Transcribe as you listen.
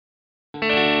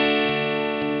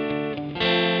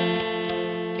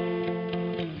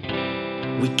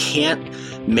We can't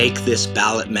make this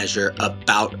ballot measure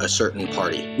about a certain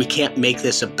party. We can't make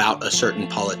this about a certain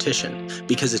politician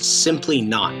because it's simply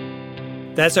not.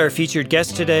 That's our featured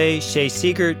guest today, Shay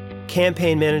Siegert,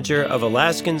 campaign manager of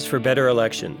Alaskans for Better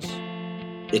Elections.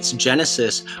 Its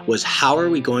genesis was, how are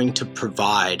we going to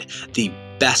provide the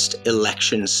best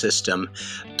election system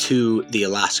to the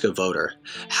Alaska voter?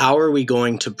 How are we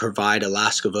going to provide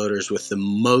Alaska voters with the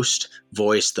most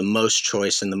voice, the most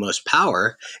choice, and the most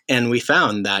power? And we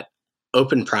found that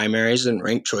open primaries and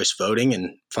ranked choice voting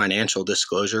and financial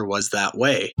disclosure was that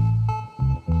way.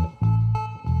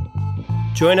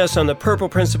 Join us on the Purple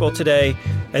Principle today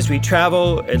as we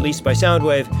travel, at least by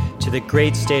soundwave, to the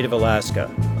great state of Alaska.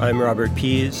 I'm Robert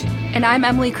Pease. And I'm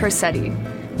Emily Crosetti.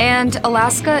 And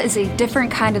Alaska is a different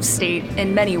kind of state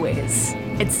in many ways.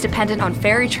 It's dependent on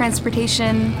ferry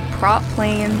transportation, prop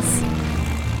planes,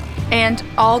 and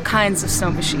all kinds of snow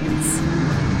machines.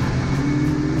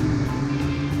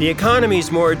 The economy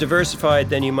is more diversified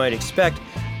than you might expect,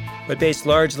 but based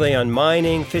largely on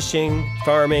mining, fishing,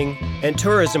 farming, and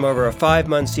tourism over a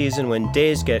 5-month season when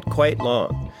days get quite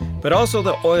long. But also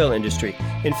the oil industry.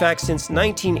 In fact, since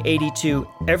 1982,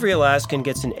 every Alaskan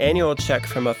gets an annual check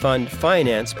from a fund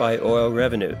financed by oil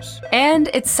revenues. And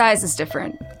its size is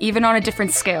different, even on a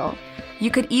different scale.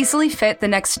 You could easily fit the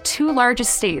next 2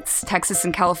 largest states, Texas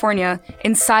and California,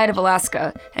 inside of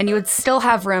Alaska, and you would still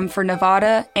have room for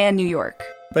Nevada and New York.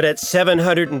 But at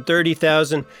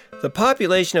 730,000, the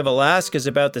population of Alaska is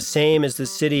about the same as the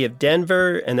city of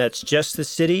Denver, and that's just the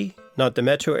city, not the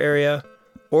metro area,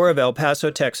 or of El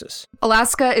Paso, Texas.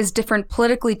 Alaska is different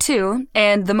politically too,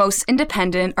 and the most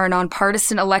independent or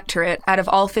nonpartisan electorate out of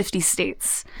all 50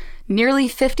 states. Nearly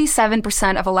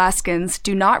 57% of Alaskans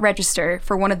do not register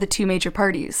for one of the 2 major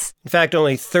parties. In fact,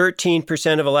 only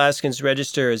 13% of Alaskans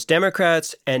register as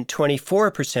Democrats and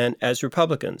 24% as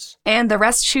Republicans. And the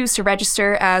rest choose to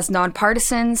register as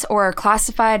nonpartisans or are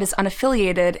classified as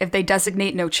unaffiliated if they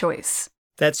designate no choice.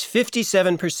 That's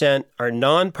 57% are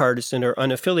nonpartisan or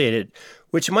unaffiliated,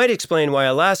 which might explain why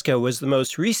Alaska was the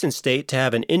most recent state to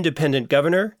have an independent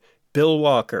governor, Bill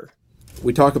Walker.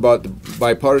 We talk about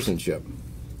bipartisanship.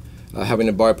 Having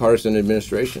a bipartisan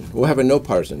administration. We'll have a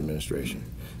no-partisan administration.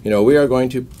 We are going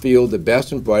to field the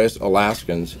best and brightest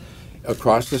Alaskans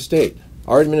across the state.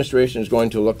 Our administration is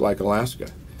going to look like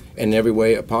Alaska in every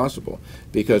way possible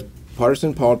because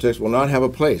partisan politics will not have a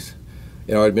place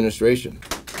in our administration.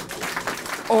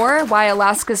 Or why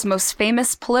Alaska's most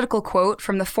famous political quote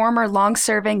from the former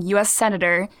long-serving U.S.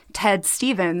 Senator Ted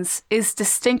Stevens is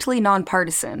distinctly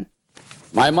nonpartisan.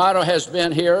 My motto has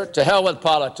been here, to hell with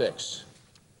politics.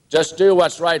 Just do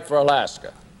what's right for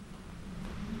Alaska.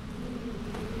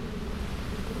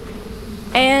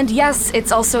 And yes,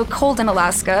 it's also cold in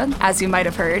Alaska, as you might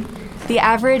have heard. The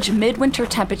average midwinter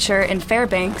temperature in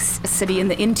Fairbanks, a city in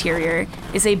the interior,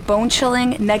 is a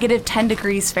bone-chilling -10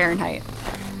 degrees Fahrenheit.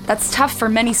 That's tough for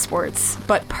many sports,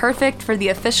 but perfect for the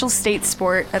official state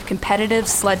sport of competitive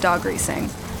sled dog racing,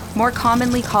 more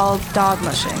commonly called dog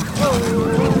mushing.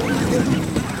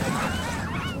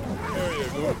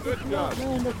 Good job.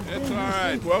 That's all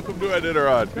right. Welcome to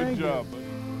Iditarod. Good job.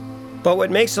 But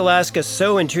what makes Alaska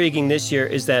so intriguing this year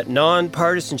is that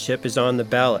nonpartisanship is on the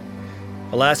ballot.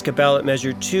 Alaska Ballot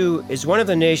Measure 2 is one of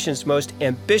the nation's most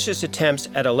ambitious attempts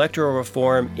at electoral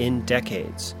reform in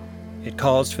decades. It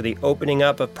calls for the opening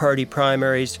up of party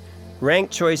primaries,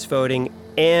 ranked choice voting,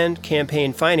 and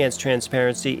campaign finance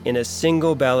transparency in a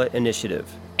single ballot initiative.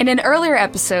 In an earlier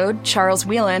episode, Charles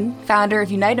Whelan, founder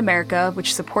of Unite America,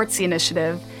 which supports the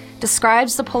initiative,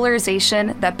 describes the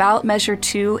polarization that Ballot Measure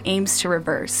 2 aims to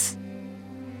reverse.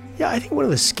 Yeah, I think one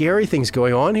of the scary things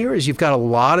going on here is you've got a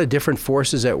lot of different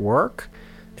forces at work.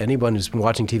 Anyone who's been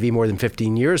watching TV more than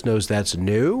 15 years knows that's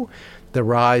new. The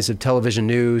rise of television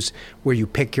news where you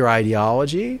pick your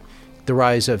ideology, the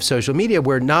rise of social media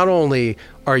where not only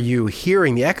are you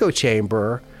hearing the echo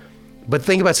chamber, but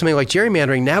think about something like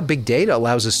gerrymandering. Now big data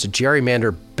allows us to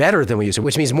gerrymander better than we used to,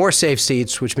 which means more safe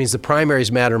seats, which means the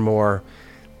primaries matter more.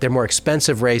 They're more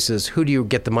expensive races. Who do you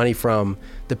get the money from?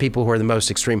 The people who are the most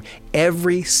extreme.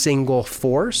 Every single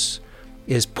force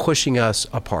is pushing us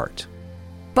apart.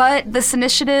 But this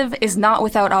initiative is not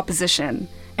without opposition.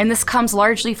 And this comes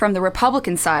largely from the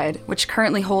Republican side, which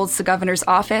currently holds the governor's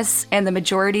office and the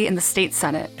majority in the state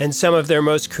Senate. And some of their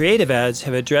most creative ads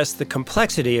have addressed the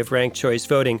complexity of ranked choice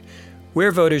voting,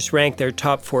 where voters rank their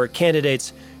top 4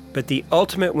 candidates, but the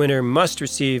ultimate winner must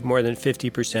receive more than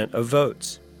 50% of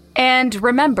votes. And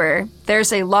remember,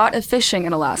 there's a lot of fishing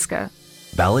in Alaska.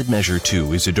 Ballot Measure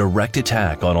 2 is a direct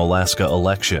attack on Alaska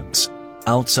elections.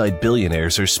 Outside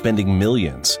billionaires are spending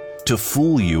millions to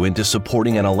fool you into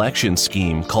supporting an election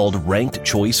scheme called ranked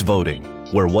choice voting.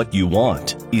 where what you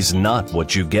want is not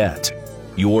what you get.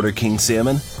 You order king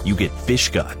salmon, you get fish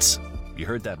guts. You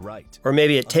heard that right. Or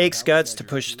maybe it takes guts to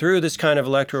push through this kind of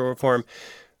electoral reform.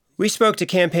 We spoke to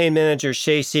campaign manager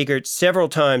Shay Siegert several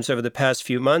times over the past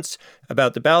few months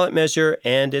about the ballot measure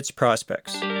and its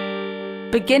prospects.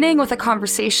 Beginning with a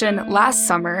conversation last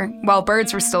summer while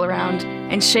birds were still around,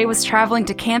 and Shay was traveling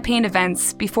to campaign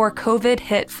events before COVID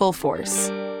hit full force.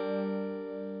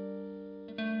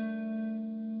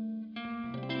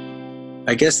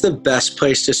 I guess the best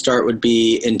place to start would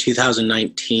be in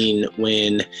 2019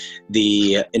 when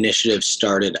the initiative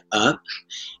started up.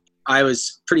 I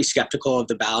was pretty skeptical of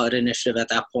the ballot initiative at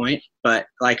that point, but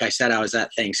like I said, I was at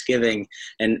Thanksgiving,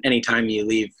 and anytime you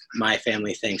leave my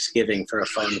family Thanksgiving for a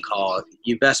phone call,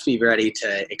 you best be ready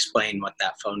to explain what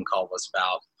that phone call was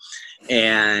about.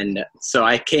 And so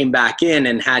I came back in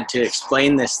and had to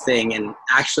explain this thing, and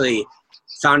actually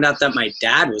found out that my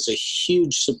dad was a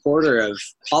huge supporter of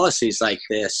policies like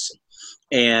this.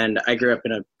 And I grew up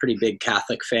in a pretty big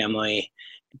Catholic family,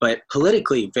 but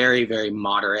politically very, very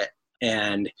moderate,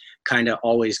 and kind of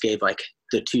always gave like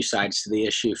the two sides to the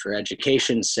issue for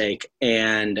education's sake.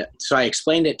 And so I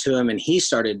explained it to him, and he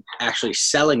started actually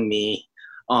selling me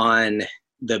on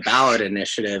the ballot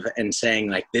initiative and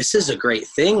saying like, this is a great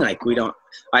thing. Like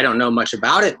I don't know much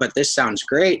about it, but this sounds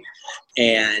great.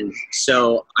 And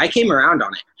so I came around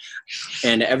on it.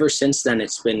 And ever since then,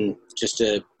 it's been just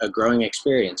a growing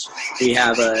experience. We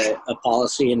have a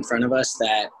policy in front of us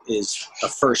that is a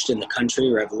first in the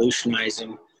country,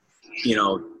 revolutionizing,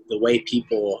 the way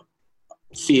people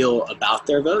feel about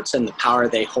their votes and the power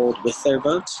they hold with their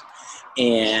votes.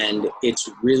 And it's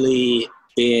really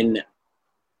been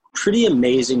pretty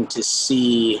amazing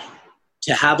to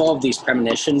have all of these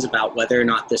premonitions about whether or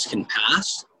not this can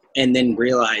pass, and then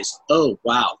realize, oh,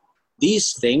 wow,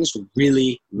 these things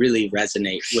really, really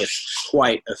resonate with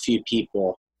quite a few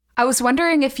people. I was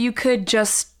wondering if you could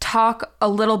just talk a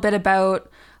little bit about,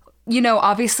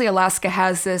 obviously Alaska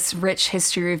has this rich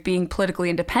history of being politically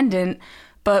independent,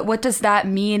 but what does that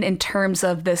mean in terms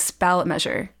of this ballot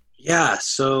measure? Yeah,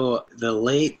 so the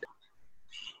late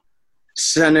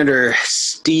Senator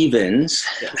Stevens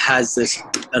has this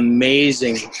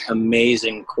amazing,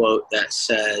 amazing quote that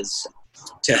says,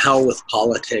 "To hell with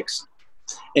politics."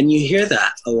 And you hear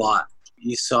that a lot.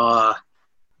 You saw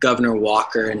Governor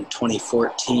Walker in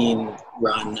 2014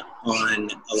 run on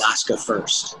Alaska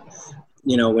First.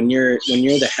 When you're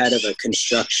the head of a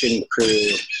construction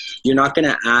crew, you're not going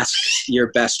to ask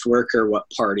your best worker what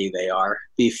party they are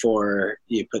before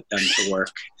you put them to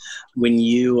work. When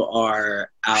you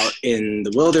are out in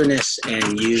the wilderness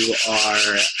and you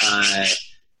are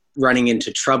running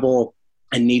into trouble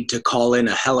and need to call in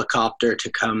a helicopter to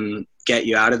come get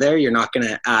you out of there, you're not going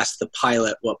to ask the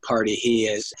pilot what party he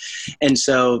is. And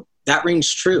so that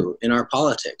rings true in our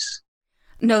politics.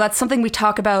 No, that's something we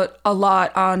talk about a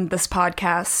lot on this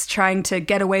podcast, trying to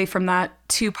get away from that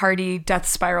two-party death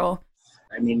spiral.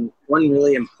 I mean, one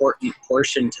really important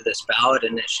portion to this ballot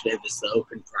initiative is the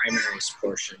open primaries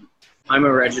portion. I'm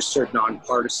a registered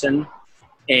nonpartisan,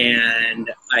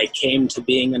 and I came to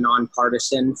being a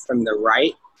nonpartisan from the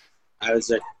right. I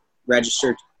was a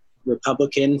registered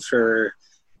Republican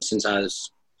since I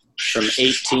was from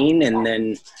 18, and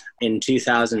then in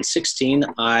 2016,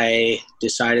 I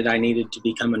decided I needed to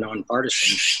become a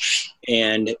nonpartisan.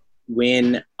 And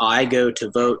when I go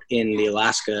to vote in the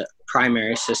Alaska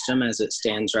primary system as it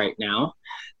stands right now,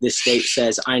 the state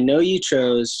says, I know you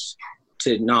chose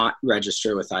to not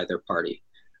register with either party,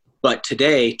 but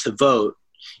today to vote,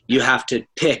 you have to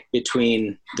pick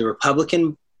between the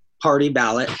Republican Party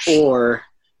ballot or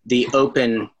the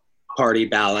open party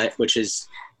ballot, which is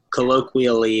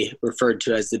colloquially referred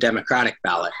to as the Democratic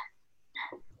ballot.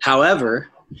 However,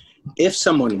 if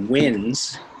someone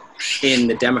wins in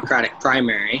the Democratic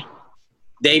primary,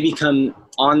 they become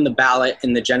on the ballot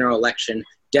in the general election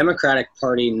Democratic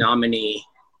Party nominee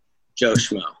Joe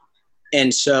Schmo.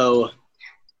 And so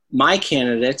my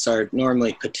candidates are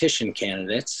normally petition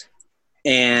candidates,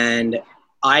 and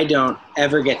I don't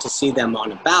ever get to see them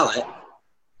on a ballot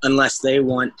unless they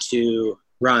want to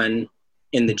run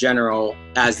in the general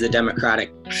as the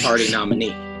Democratic Party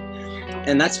nominee.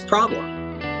 And that's a problem.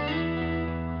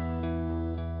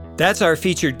 That's our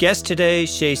featured guest today,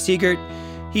 Shay Siegert.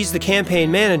 He's the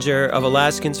campaign manager of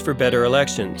Alaskans for Better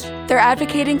Elections. They're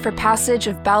advocating for passage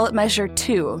of Ballot Measure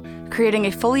 2, creating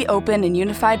a fully open and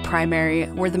unified primary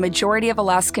where the majority of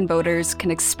Alaskan voters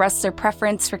can express their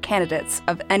preference for candidates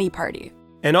of any party.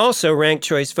 And also ranked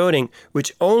choice voting,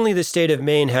 which only the state of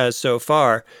Maine has so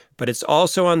far, but it's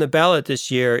also on the ballot this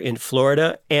year in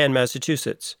Florida and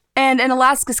Massachusetts. And in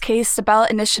Alaska's case, the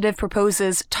ballot initiative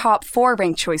proposes top 4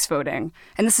 ranked choice voting,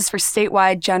 and this is for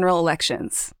statewide general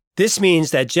elections. This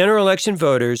means that general election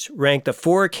voters rank the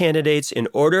 4 candidates in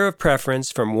order of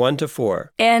preference from 1 to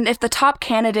 4. And if the top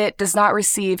candidate does not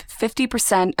receive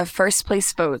 50% of first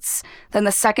place votes, then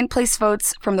the second place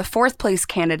votes from the fourth place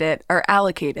candidate are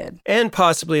allocated. And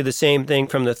possibly the same thing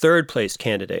from the third place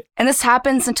candidate. And this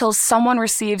happens until someone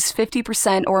receives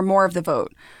 50% or more of the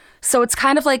vote. So it's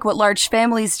kind of like what large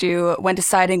families do when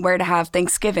deciding where to have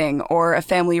Thanksgiving or a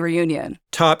family reunion.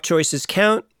 Top choices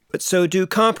count, but so do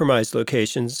compromise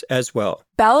locations as well.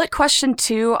 Ballot question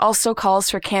 2 also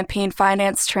calls for campaign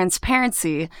finance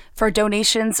transparency for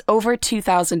donations over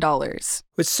 $2,000.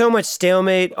 With so much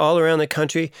stalemate all around the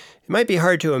country, it might be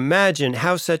hard to imagine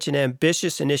how such an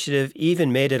ambitious initiative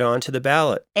even made it onto the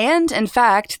ballot. And, in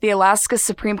fact, the Alaska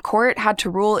Supreme Court had to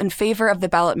rule in favor of the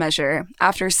ballot measure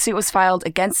after a suit was filed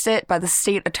against it by the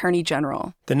state attorney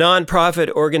general. The nonprofit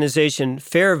organization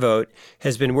Fair Vote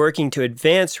has been working to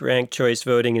advance ranked choice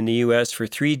voting in the U.S. for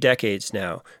 3 decades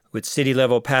now, with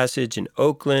city-level passage in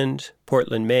Oakland,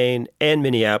 Portland, Maine, and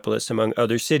Minneapolis, among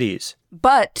other cities.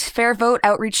 But Fair Vote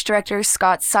Outreach Director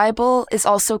Scott Seibel is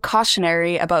also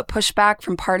cautionary about pushback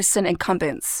from partisan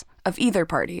incumbents of either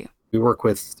party. We work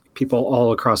with people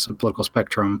all across the political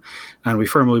spectrum, and we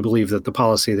firmly believe that the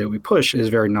policy that we push is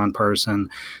very nonpartisan.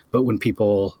 But when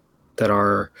people that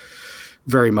are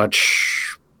very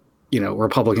much,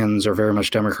 Republicans or very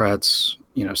much Democrats,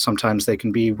 sometimes they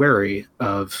can be wary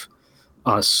of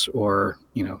us or,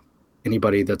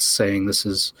 anybody that's saying this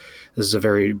is a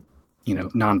very,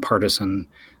 nonpartisan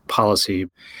policy.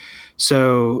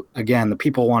 So again, the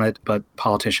people want it, but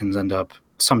politicians end up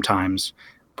sometimes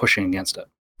pushing against it.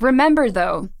 Remember,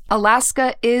 though,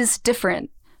 Alaska is different,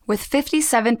 with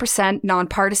 57%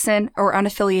 nonpartisan or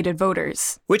unaffiliated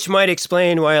voters. Which might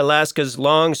explain why Alaska's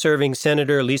long-serving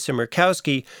Senator Lisa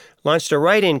Murkowski launched a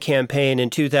write-in campaign in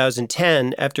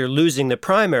 2010 after losing the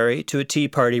primary to a Tea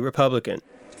Party Republican.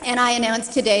 And I announce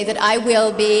today that I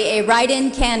will be a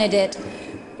write-in candidate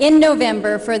in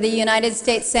November for the United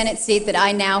States Senate seat that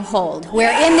I now hold. We're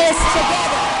in this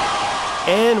together.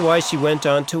 And why she went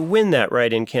on to win that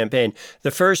write-in campaign,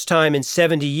 the first time in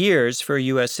 70 years for a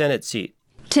U.S. Senate seat.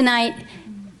 Tonight,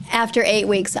 after 8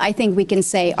 weeks, I think we can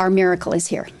say our miracle is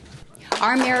here.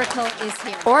 Our miracle is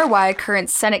here. Or why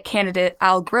current Senate candidate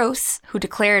Al Gross, who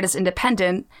declared as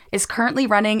independent, is currently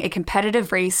running a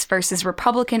competitive race versus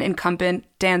Republican incumbent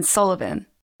Dan Sullivan.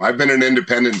 I've been an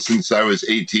independent since I was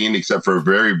 18, except for a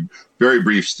very, very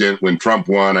brief stint. When Trump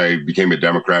won, I became a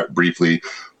Democrat briefly.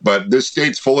 But this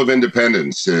state's full of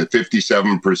independents,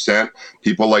 57%.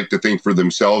 People like to think for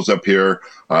themselves up here.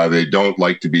 They don't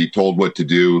like to be told what to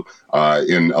do.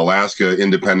 In Alaska,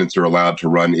 independents are allowed to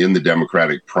run in the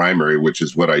Democratic primary, which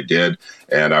is what I did.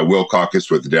 And I will caucus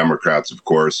with the Democrats, of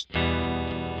course.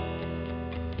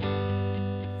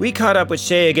 We caught up with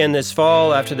Shea again this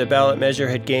fall after the ballot measure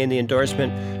had gained the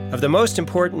endorsement of the most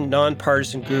important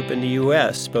nonpartisan group in the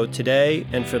U.S., both today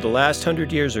and for the last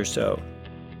 100 years or so.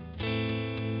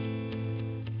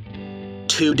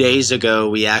 2 days ago,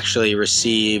 we actually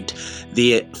received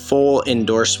the full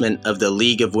endorsement of the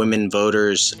League of Women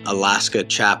Voters Alaska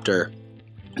chapter.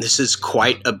 This is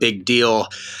quite a big deal,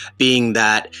 being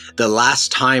that the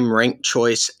last time ranked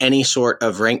choice, any sort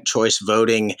of ranked choice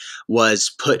voting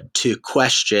was put to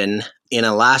question in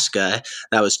Alaska,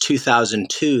 that was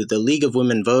 2002, the League of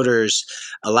Women Voters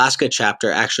Alaska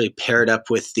chapter actually paired up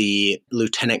with the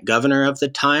lieutenant governor of the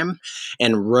time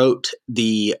and wrote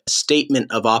the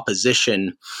statement of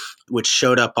opposition, which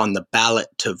showed up on the ballot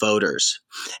to voters.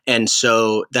 And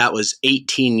so that was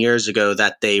 18 years ago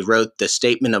that they wrote the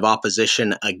statement of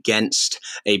opposition against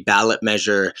a ballot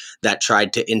measure that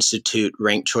tried to institute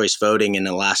ranked choice voting in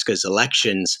Alaska's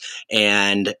elections.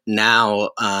 And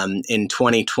now in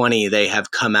 2020, they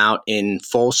have come out in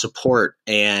full support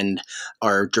and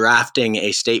are drafting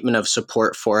a statement of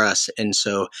support for us. And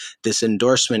so this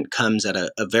endorsement comes at a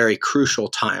very crucial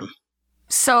time.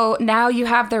 So now you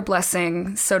have their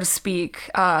blessing, so to speak,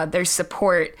 their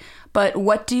support. But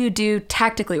what do you do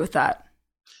tactically with that?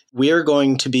 We are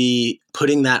going to be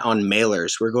putting that on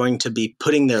mailers. We're going to be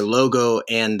putting their logo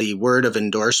and the word of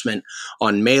endorsement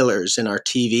on mailers, in our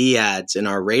TV ads, in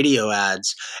our radio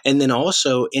ads, and then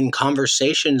also in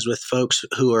conversations with folks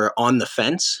who are on the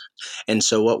fence. And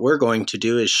so what we're going to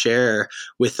do is share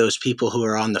with those people who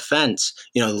are on the fence.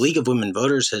 You know, the League of Women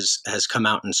Voters has come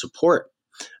out in support.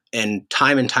 And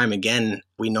time again,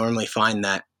 we normally find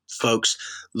that folks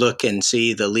look and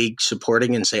see the league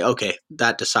supporting and say, okay,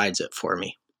 that decides it for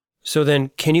me. So then,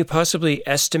 can you possibly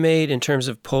estimate in terms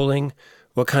of polling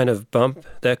what kind of bump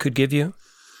that could give you?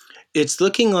 It's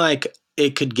looking like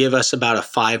it could give us about a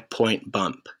 5-point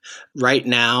bump. Right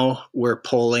now, we're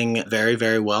polling very,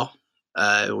 very well.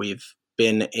 We've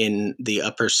been in the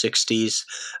upper 60s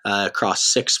across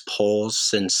 6 polls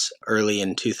since early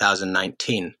in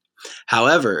 2019.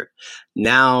 However,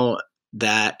 now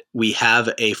that we have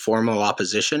a formal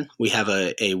opposition, we have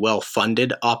a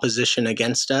well-funded opposition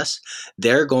against us,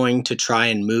 they're going to try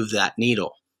and move that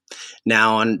needle.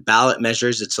 Now, on ballot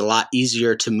measures, it's a lot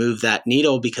easier to move that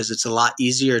needle because it's a lot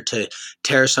easier to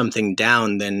tear something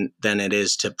down than it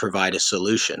is to provide a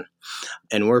solution.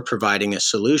 And we're providing a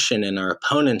solution, and our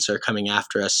opponents are coming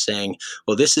after us saying,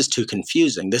 well, this is too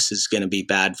confusing. This is going to be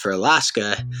bad for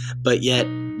Alaska. But yet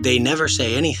they never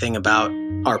say anything about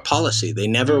our policy. They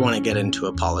never want to get into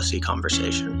a policy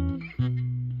conversation.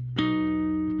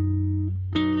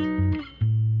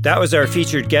 That was our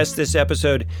featured guest this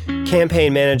episode,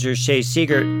 campaign manager Shay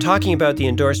Siegert, talking about the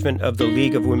endorsement of the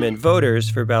League of Women Voters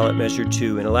for ballot measure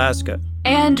 2 in Alaska.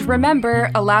 And remember,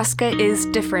 Alaska is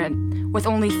different, with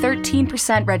only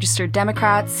 13% registered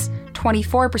Democrats,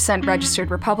 24% registered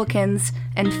Republicans,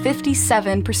 and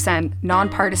 57%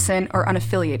 nonpartisan or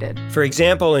unaffiliated. For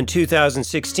example, in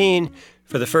 2016,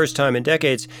 for the first time in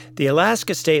decades, the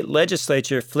Alaska state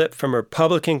legislature flipped from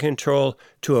Republican control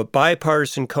to a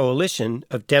bipartisan coalition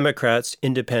of Democrats,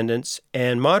 independents,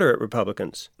 and moderate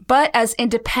Republicans. But as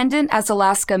independent as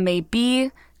Alaska may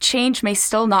be, change may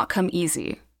still not come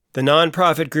easy. The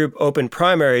nonprofit group Open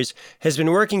Primaries has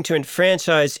been working to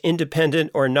enfranchise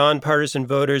independent or nonpartisan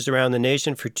voters around the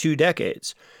nation for 2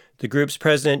 decades. The group's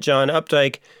president, John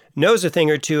Updike, knows a thing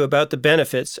or two about the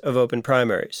benefits of open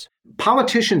primaries.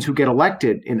 Politicians who get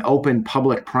elected in open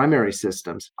public primary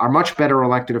systems are much better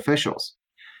elected officials.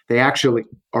 They actually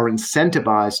are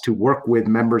incentivized to work with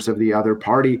members of the other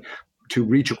party, to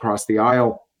reach across the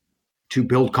aisle, to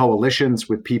build coalitions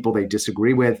with people they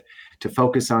disagree with, to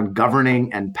focus on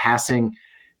governing and passing,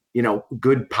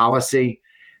 good policy.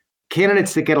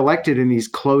 Candidates that get elected in these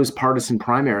closed partisan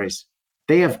primaries,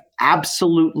 they have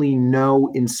absolutely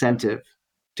no incentive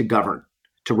to govern,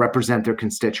 to represent their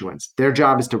constituents. Their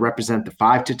job is to represent the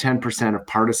 5 to 10% of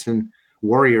partisan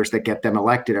warriors that get them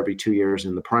elected every 2 years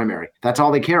in the primary. That's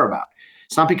all they care about.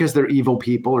 It's not because they're evil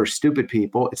people or stupid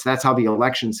people. That's how the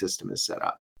election system is set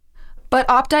up. But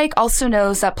Opdyke also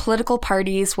knows that political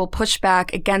parties will push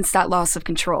back against that loss of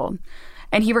control.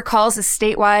 And he recalls a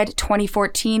statewide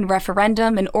 2014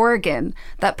 referendum in Oregon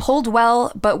that polled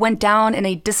well but went down in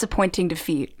a disappointing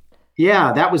defeat.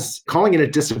 Yeah, calling it a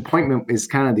disappointment is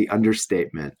kind of the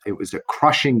understatement. It was a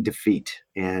crushing defeat,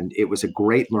 and it was a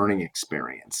great learning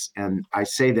experience. And I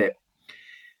say that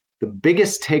the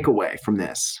biggest takeaway from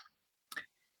this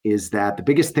is that the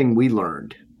biggest thing we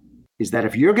learned is that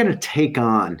if you're going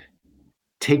to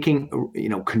taking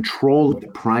control of the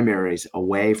primaries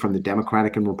away from the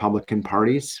Democratic and Republican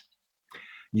parties,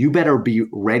 you better be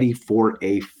ready for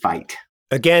a fight.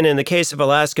 Again, in the case of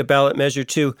Alaska ballot measure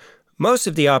 2, most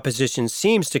of the opposition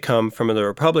seems to come from the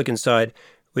Republican side,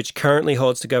 which currently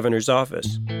holds the governor's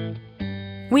office.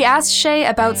 We asked Shay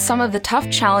about some of the tough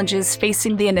challenges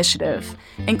facing the initiative,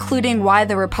 including why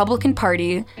the Republican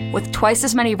Party, with twice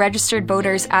as many registered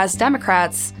voters as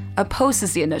Democrats,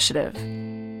 opposes the initiative.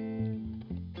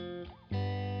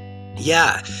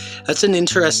 Yeah, that's an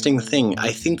interesting thing.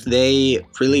 I think they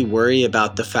really worry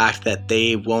about the fact that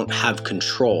they won't have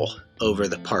control over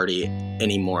the party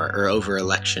anymore or over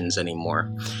elections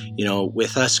anymore.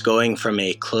 With us going from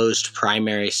a closed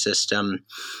primary system,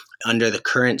 under the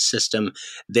current system,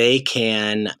 they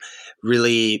can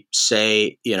really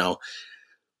say,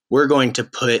 we're going to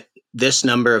put this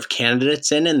number of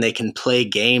candidates in, and they can play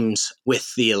games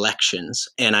with the elections.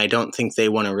 And I don't think they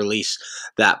want to release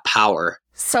that power.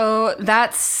 So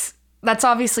that's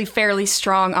obviously fairly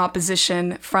strong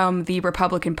opposition from the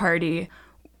Republican Party.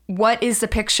 What is the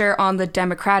picture on the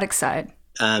Democratic side?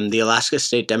 The Alaska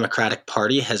State Democratic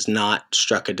Party has not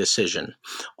struck a decision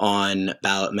on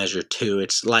ballot measure 2.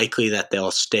 It's likely that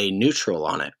they'll stay neutral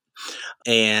on it.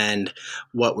 And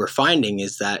what we're finding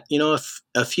is that,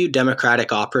 a few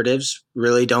Democratic operatives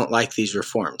really don't like these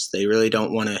reforms. They really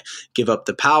don't want to give up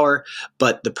the power.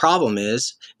 But the problem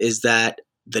is that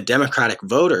the Democratic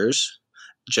voters,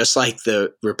 just like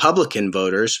the Republican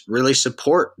voters, really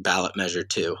support ballot measure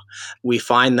 2. We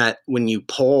find that when you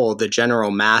poll the general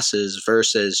masses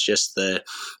versus just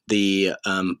the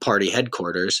party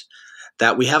headquarters,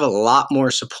 that we have a lot more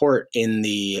support in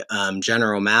the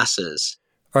general masses.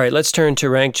 All right, let's turn to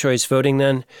ranked choice voting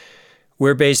then.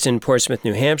 We're based in Portsmouth,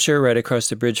 New Hampshire, right across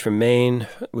the bridge from Maine,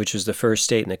 which was the first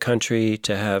state in the country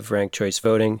to have ranked choice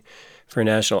voting for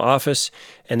national office.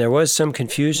 And there was some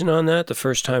confusion on that the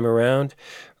first time around.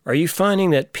 Are you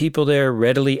finding that people there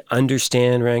readily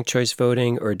understand ranked choice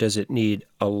voting, or does it need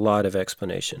a lot of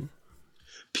explanation?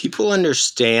 People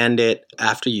understand it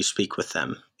after you speak with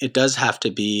them. It does have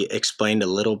to be explained a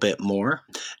little bit more,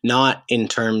 not in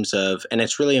terms of, and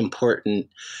it's really important,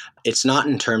 it's not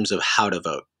in terms of how to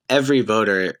vote. Every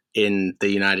voter in the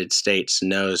United States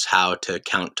knows how to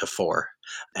count to 4,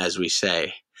 as we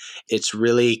say. It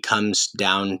really comes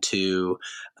down to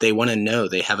they want to know,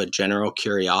 they have a general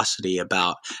curiosity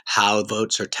about how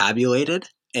votes are tabulated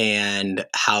and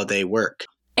how they work.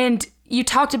 And you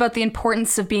talked about the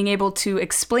importance of being able to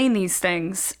explain these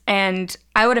things, and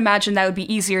I would imagine that would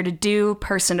be easier to do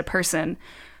person to person.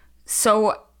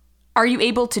 So are you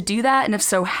able to do that? And if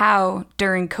so, how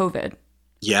during COVID?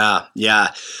 Yeah.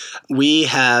 We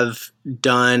have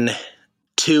done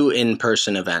 2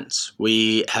 in-person events.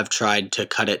 We have tried to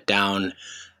cut it down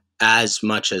as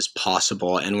much as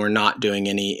possible, and we're not doing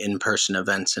any in-person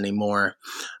events anymore.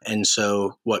 And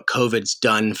so what COVID's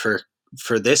done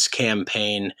for this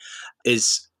campaign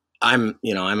is I'm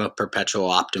a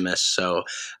perpetual optimist. So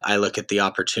I look at the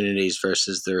opportunities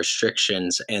versus the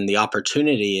restrictions, and the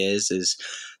opportunity is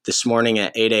this morning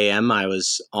at 8 a.m. I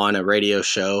was on a radio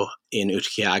show in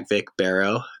Utqiagvik,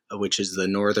 Barrow, which is the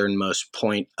northernmost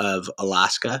point of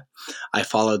Alaska. I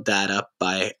followed that up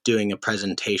by doing a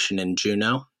presentation in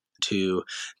Juneau to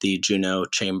the Juneau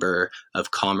Chamber of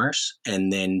Commerce,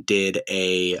 and then did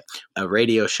a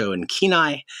radio show in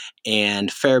Kenai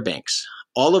and Fairbanks.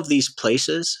 All of these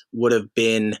places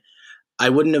I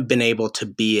wouldn't have been able to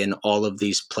be in all of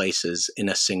these places in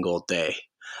a single day.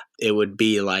 It would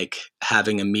be like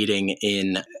having a meeting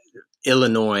in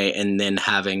Illinois and then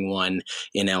having one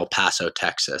in El Paso,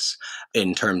 Texas,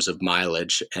 in terms of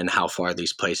mileage and how far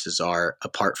these places are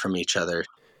apart from each other.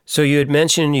 So you had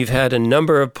mentioned you've had a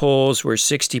number of polls where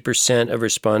 60% of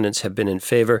respondents have been in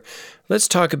favor. Let's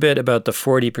talk a bit about the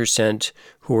 40%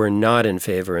 who are not in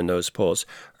favor in those polls.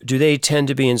 Do they tend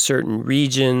to be in certain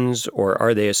regions, or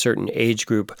are they a certain age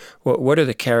group? What are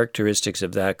the characteristics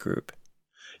of that group?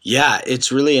 Yeah,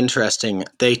 it's really interesting.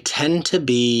 They tend to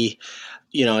be,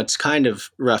 it's kind of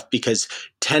rough because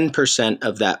 10%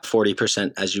 of that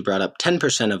 40%, as you brought up,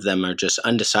 10% of them are just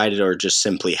undecided or just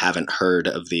simply haven't heard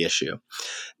of the issue.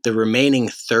 The remaining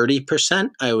 30%,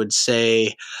 I would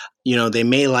say, they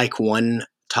may like one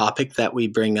topic that we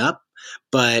bring up,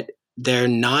 but they're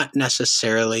not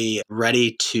necessarily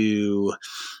ready to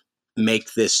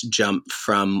make this jump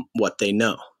from what they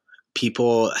know.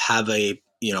 People have a,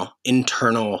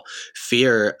 internal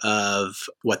fear of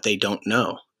what they don't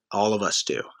know. All of us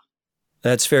do.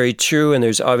 That's very true, and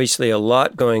there's obviously a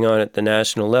lot going on at the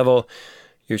national level.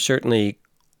 You're certainly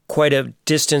quite a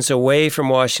distance away from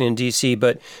Washington, D.C.,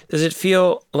 but does it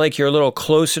feel like you're a little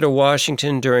closer to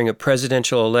Washington during a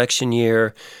presidential election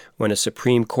year when a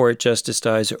Supreme Court justice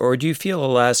dies, or do you feel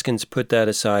Alaskans put that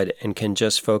aside and can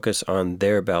just focus on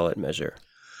their ballot measure?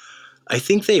 I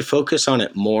think they focus on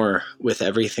it more with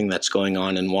everything that's going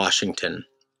on in Washington.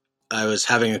 I was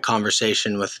having a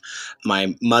conversation with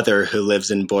my mother who lives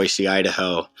in Boise,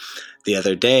 Idaho, the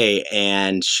other day,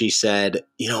 and she said,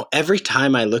 every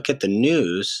time I look at the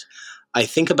news, I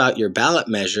think about your ballot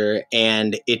measure,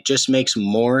 and it just makes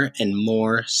more and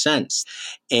more sense.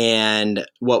 And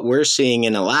what we're seeing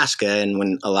in Alaska, and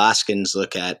when Alaskans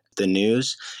look at the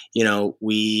news,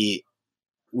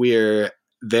 we're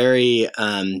very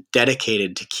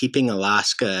dedicated to keeping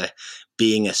Alaska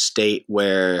being a state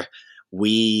where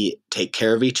we take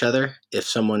care of each other. If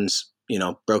someone's,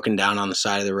 broken down on the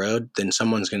side of the road, then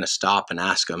someone's going to stop and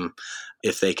ask them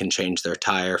if they can change their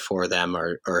tire for them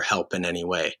or help in any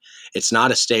way. It's not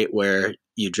a state where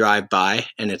you drive by,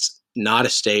 and it's not a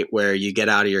state where you get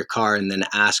out of your car and then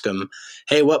ask them,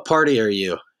 hey, what party are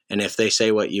you? And if they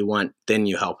say what you want, then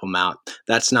you help them out.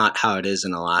 That's not how it is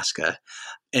in Alaska.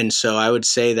 And so I would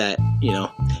say that,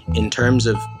 in terms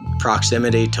of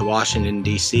proximity to Washington,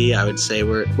 D.C., I would say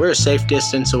we're a safe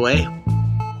distance away.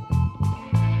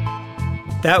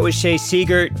 That was Shay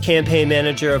Siegert, campaign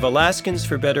manager of Alaskans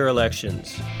for Better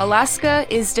Elections. Alaska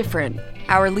is different,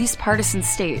 our least partisan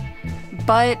state.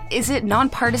 But is it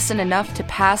nonpartisan enough to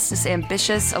pass this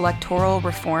ambitious electoral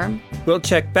reform? We'll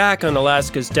check back on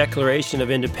Alaska's Declaration of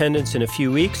Independence in a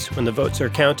few weeks when the votes are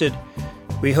counted.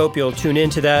 We hope you'll tune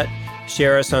into that,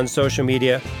 share us on social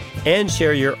media, and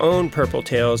share your own Purple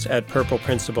Tales at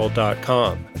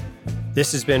purpleprinciple.com.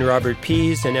 This has been Robert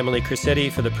Pease and Emily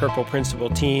Crissetti for the Purple Principle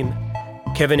team.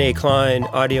 Kevin A. Klein,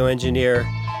 audio engineer.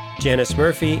 Janice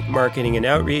Murphy, marketing and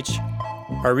outreach.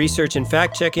 Our research and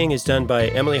fact-checking is done by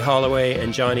Emily Holloway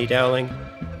and Johnny Dowling.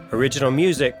 Original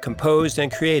music composed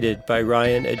and created by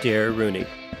Ryan Adair Rooney.